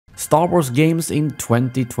Star Wars games in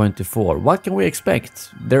 2024. What can we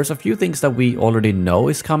expect? There's a few things that we already know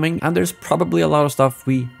is coming, and there's probably a lot of stuff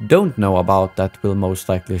we don't know about that will most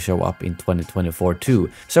likely show up in 2024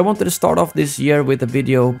 too. So I wanted to start off this year with a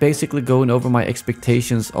video basically going over my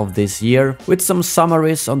expectations of this year, with some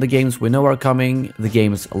summaries on the games we know are coming, the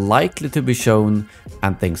games likely to be shown,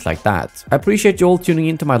 and things like that. I appreciate you all tuning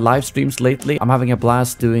into my live streams lately. I'm having a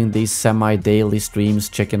blast doing these semi-daily streams,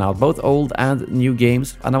 checking out both old and new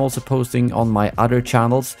games, and I'm also posting on my other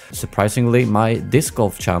channels. Surprisingly, my disc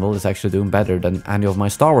golf channel is actually doing better than any of my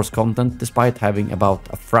Star Wars content, despite having about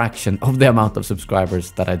a fraction of the amount of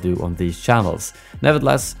subscribers that I do on these channels.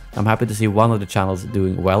 Nevertheless, I'm happy to see one of the channels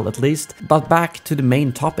doing well at least. But back to the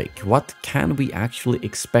main topic, what can we actually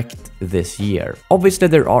expect this year? Obviously,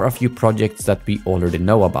 there are a few projects that we already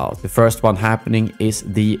know about. The first one happening is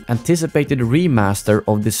the anticipated remaster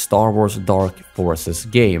of the Star Wars Dark Forces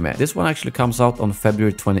game. This one actually comes out on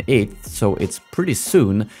February 28th, so it's pretty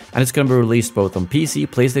soon, and it's going to be released both on PC,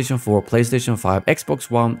 PlayStation 4, PlayStation 5,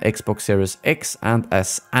 Xbox One, Xbox Series X and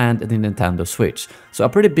S, and the Nintendo Switch. So a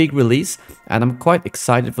pretty big release, and I'm quite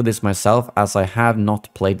excited for this myself, as I have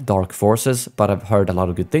not played Dark Forces, but I've heard a lot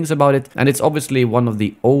of good things about it, and it's obviously one of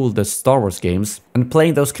the oldest Star Wars games, and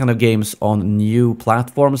playing those kind of games on new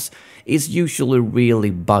platforms is usually really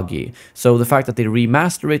buggy. So the fact that they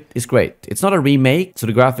remaster it is great. It's not a remake, so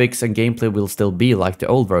the graphics and gameplay will still be like the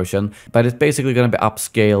old version, but it's basically going to be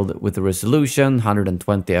upscaled with the resolution,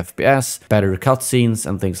 120 FPS, better cutscenes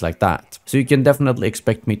and things like that. So you can definitely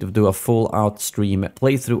expect me to do a full out stream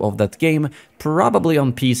playthrough of that game, probably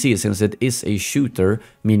on PC, since it is a shooter,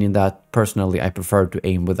 meaning that personally I prefer to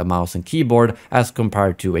aim with a mouse and keyboard as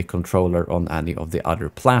compared to a controller on any of the other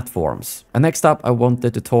platforms. And next up, I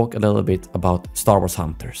wanted to talk a little bit about Star Wars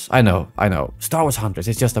Hunters. I know, Star Wars Hunters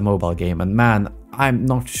is just a mobile game, and man, I'm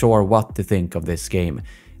not sure what to think of this game.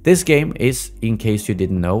 This game is, in case you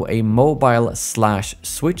didn't know, a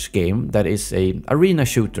mobile/Switch game that is a arena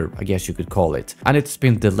shooter, I guess you could call it. And it's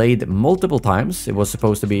been delayed multiple times. It was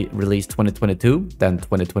supposed to be released 2022, then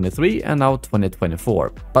 2023, and now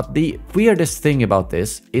 2024. But the weirdest thing about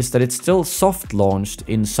this is that it's still soft launched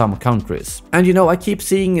in some countries. And you know, I keep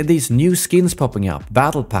seeing these new skins popping up,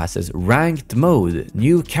 battle passes, ranked mode,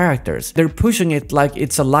 new characters. They're pushing it like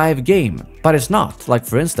it's a live game, but it's not. Like,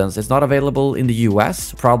 for instance, it's not available in the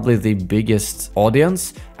US, probably the biggest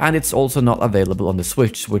audience, and it's also not available on the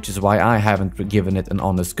Switch, which is why I haven't given it an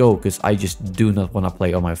honest go, because I just do not want to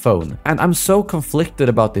play on my phone. And I'm so conflicted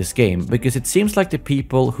about this game, because it seems like the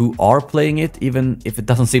people who are playing it, even if it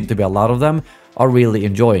doesn't seem to be a lot of them, are really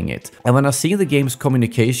enjoying it. And when I see the game's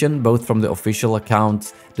communication, both from the official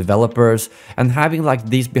accounts, developers, and having like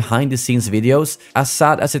these behind the scenes videos, as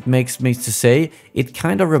sad as it makes me to say, it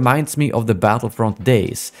kind of reminds me of the Battlefront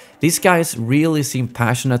days. These guys really seem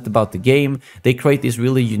passionate about the game. They create these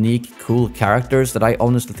really unique, cool characters that I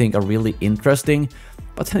honestly think are really interesting,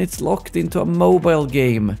 but then it's locked into a mobile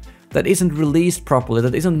game that isn't released properly,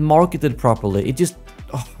 that isn't marketed properly. It just...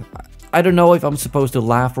 I don't know if I'm supposed to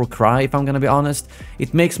laugh or cry, if I'm gonna be honest.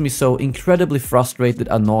 It makes me so incredibly frustrated,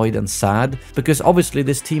 annoyed and sad, because obviously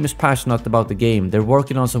this team is passionate about the game. They're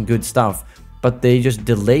working on some good stuff, but they just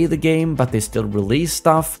delay the game, but they still release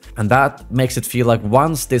stuff, and that makes it feel like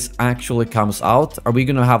once this actually comes out, are we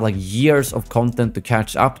gonna have like years of content to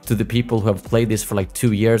catch up to the people who have played this for like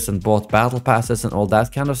 2 years and bought battle passes and all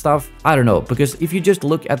that kind of stuff? I don't know, because if you just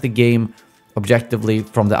look at the game objectively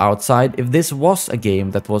from the outside, if this was a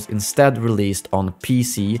game that was instead released on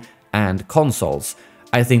PC and consoles,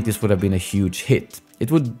 I think this would have been a huge hit.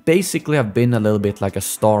 It would basically have been a little bit like a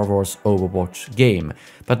Star Wars Overwatch game,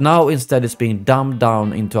 but now instead it's being dumbed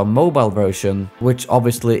down into a mobile version, which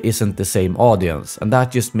obviously isn't the same audience, and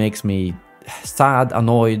that just makes me sad,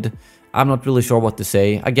 annoyed. I'm not really sure what to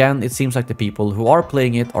say. Again, it seems like the people who are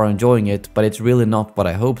playing it are enjoying it, but it's really not what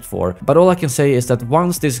I hoped for. But all I can say is that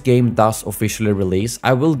once this game does officially release,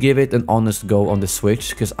 I will give it an honest go on the Switch,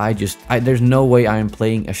 because there's no way I am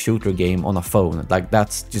playing a shooter game on a phone. Like,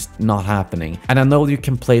 that's just not happening. And I know you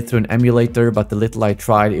can play through an emulator, but the little I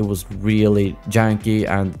tried, it was really janky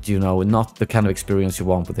and, you know, not the kind of experience you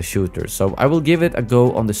want with a shooter. So I will give it a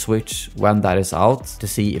go on the Switch when that is out to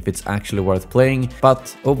see if it's actually worth playing.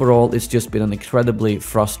 But overall, it's just been an incredibly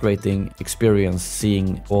frustrating experience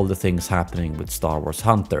seeing all the things happening with Star Wars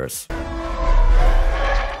Hunters.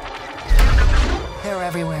 They're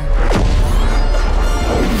everywhere.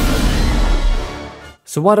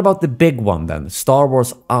 So what about the big one then, Star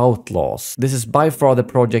Wars Outlaws? This is by far the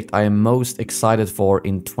project I am most excited for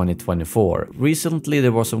in 2024. Recently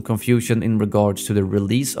there was some confusion in regards to the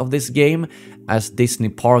release of this game, as Disney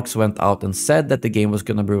Parks went out and said that the game was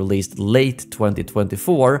going to be released late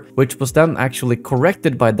 2024, which was then actually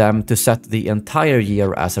corrected by them to set the entire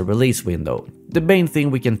year as a release window. The main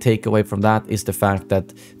thing we can take away from that is the fact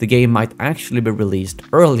that the game might actually be released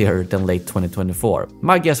earlier than late 2024.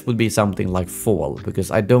 My guess would be something like fall,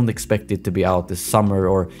 because I don't expect it to be out this summer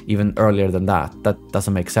or even earlier than that. That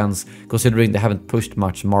doesn't make sense, considering they haven't pushed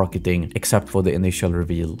much marketing except for the initial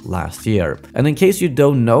reveal last year. And in case you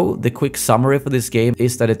don't know, the quick summary for this game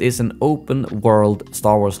is that it is an open world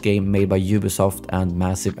Star Wars game made by Ubisoft and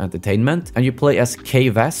Massive Entertainment, and you play as Kay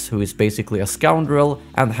Vess, who is basically a scoundrel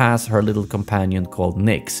and has her little companion called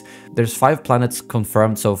Nyx. There's 5 planets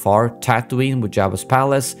confirmed so far: Tatooine with Jabba's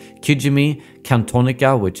palace, Kijimi,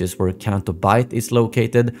 Cantonica, which is where Canto Bight is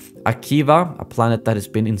located, Akiva, a planet that has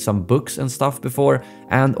been in some books and stuff before,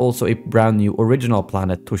 and also a brand new original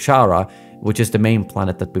planet, Toshara, which is the main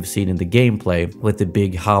planet that we've seen in the gameplay with the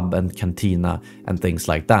big hub and cantina and things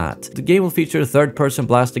like that. The game will feature third-person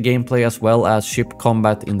blaster gameplay as well as ship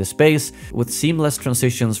combat in the space, with seamless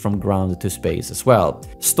transitions from ground to space as well.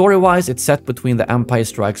 Story-wise, it's set between The Empire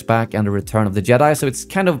Strikes Back and The Return of the Jedi, so it's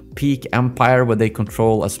kind of peak Empire, where they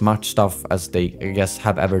control as much stuff as they, I guess,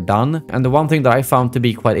 have ever done. And the one thing that I found to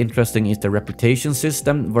be quite interesting is the reputation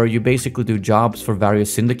system, where you basically do jobs for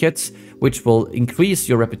various syndicates, which will increase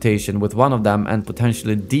your reputation with one of them and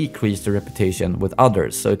potentially decrease the reputation with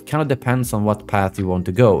others. So it kind of depends on what path you want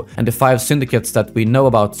to go. And the 5 syndicates that we know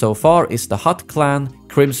about so far is the Hutt Clan,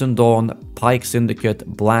 Crimson Dawn, Pike Syndicate,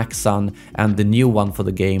 Black Sun, and the new one for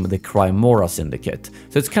the game, the Crymora Syndicate.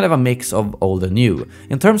 So it's kind of a mix of old and new.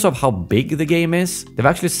 In terms of how big the game is, they've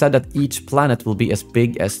actually said that each planet will be as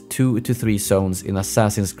big as 2 to 3 zones in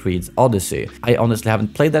Assassin's Creed Odyssey. I honestly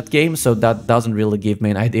haven't played that game, so that doesn't really give me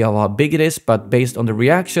an idea of how big it is, but based on the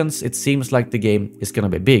reactions, it seems like the game is gonna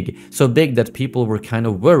be big. So big that people were kind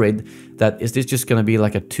of worried that is this just gonna be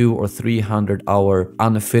like a 200 or 300 hour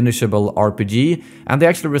unfinishable RPG? And they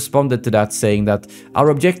actually responded to that saying that our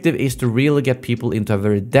objective is to really get people into a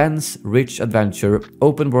very dense, rich adventure,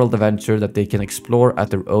 open world adventure that they can explore at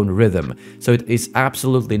their own rhythm. So it is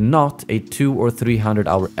absolutely not a 200 or 300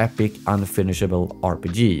 hour epic unfinishable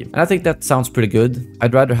RPG. And I think that sounds pretty good.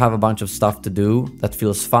 I'd rather have a bunch of stuff to do that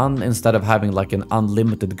feels fun instead of having like an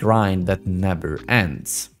unlimited grind that never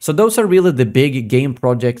ends. So those are really the big game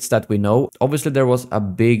projects that we know. Obviously there was a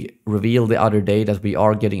big reveal the other day that we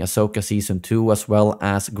are getting Ahsoka Season 2 as well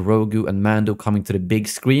as Grogu and Mando coming to the big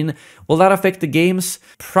screen. Will that affect the games?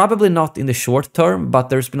 Probably not in the short term, but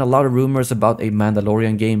there's been a lot of rumors about a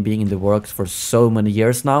Mandalorian game being in the works for so many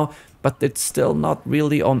years now, but it's still not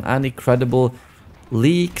really on any credible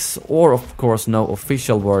leaks or of course no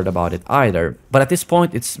official word about it either. But at this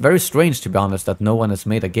point it's very strange, to be honest, that no one has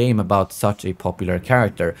made a game about such a popular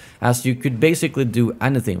character, as you could basically do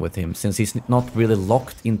anything with him since he's not really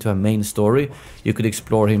locked into a main story. You could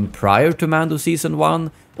explore him prior to Mando Season 1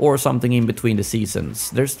 or something in between the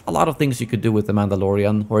seasons. There's a lot of things you could do with the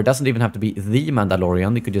Mandalorian, or it doesn't even have to be the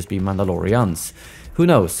Mandalorian, it could just be Mandalorians. Who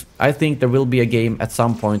knows? I think there will be a game at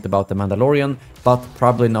some point about the Mandalorian, but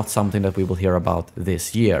probably not something that we will hear about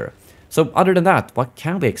this year. So other than that, what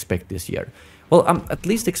can we expect this year? Well, I'm at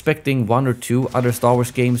least expecting 1 or 2 other Star Wars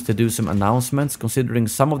games to do some announcements, considering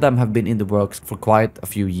some of them have been in the works for quite a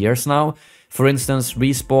few years now. For instance,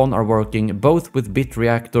 Respawn are working both with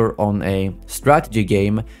BitReactor on a strategy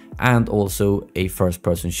game and also a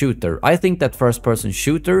first-person shooter. I think that first-person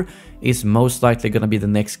shooter is most likely going to be the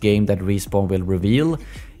next game that Respawn will reveal.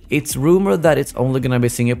 It's rumored that it's only going to be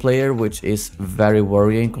single player, which is very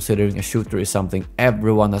worrying considering a shooter is something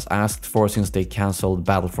everyone has asked for since they cancelled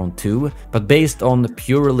Battlefront 2. But based on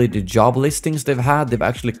purely the job listings they've had, they've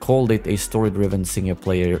actually called it a story-driven single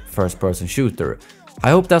player first-person shooter.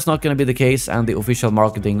 I hope that's not going to be the case and the official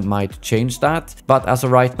marketing might change that, but as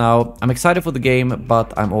of right now, I'm excited for the game,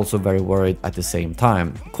 but I'm also very worried at the same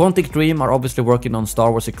time. Quantic Dream are obviously working on Star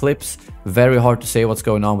Wars Eclipse. Very hard to say what's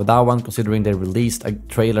going on with that one, considering they released a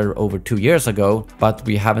trailer over 2 years ago, but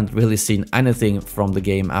we haven't really seen anything from the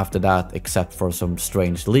game after that except for some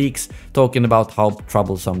strange leaks talking about how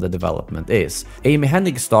troublesome the development is. Amy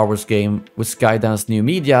Hennig's Star Wars game with Skydance New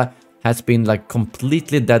Media has been like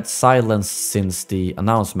completely dead silence since the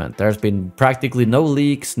announcement. There's been practically no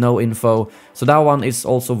leaks, no info, so that one is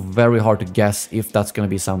also very hard to guess if that's going to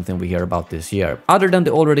be something we hear about this year. Other than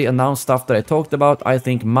the already announced stuff that I talked about, I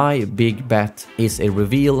think my big bet is a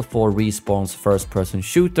reveal for Respawn's first-person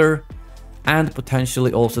shooter, and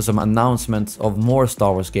potentially also some announcements of more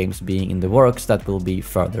Star Wars games being in the works that will be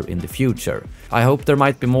further in the future. I hope there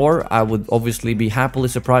might be more. I would obviously be happily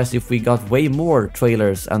surprised if we got way more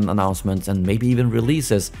trailers and announcements and maybe even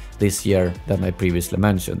releases this year than I previously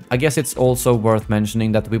mentioned. I guess it's also worth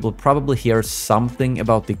mentioning that we will probably hear something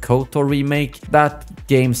about the KOTOR remake. That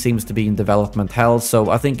game seems to be in development hell, so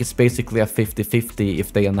I think it's basically a 50-50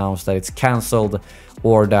 if they announce that it's cancelled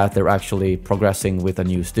or that they're actually progressing with a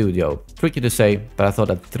new studio. Tricky to say, but I thought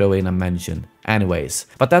I'd throw in a mention anyways.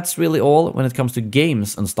 But that's really all when it comes to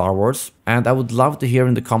games and Star Wars, and I would love to hear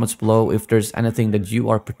in the comments below if there's anything that you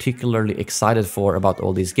are particularly excited for about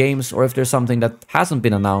all these games, or if there's something that hasn't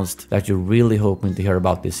been announced that you're really hoping to hear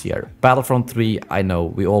about this year. Battlefront 3, I know,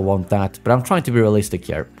 we all want that, but I'm trying to be realistic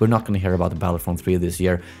here. We're not going to hear about the Battlefront 3 this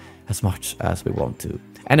year as much as we want to.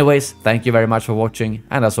 Anyways, thank you very much for watching,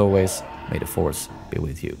 and as always, may the Force be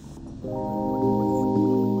with you.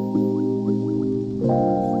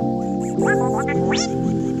 What?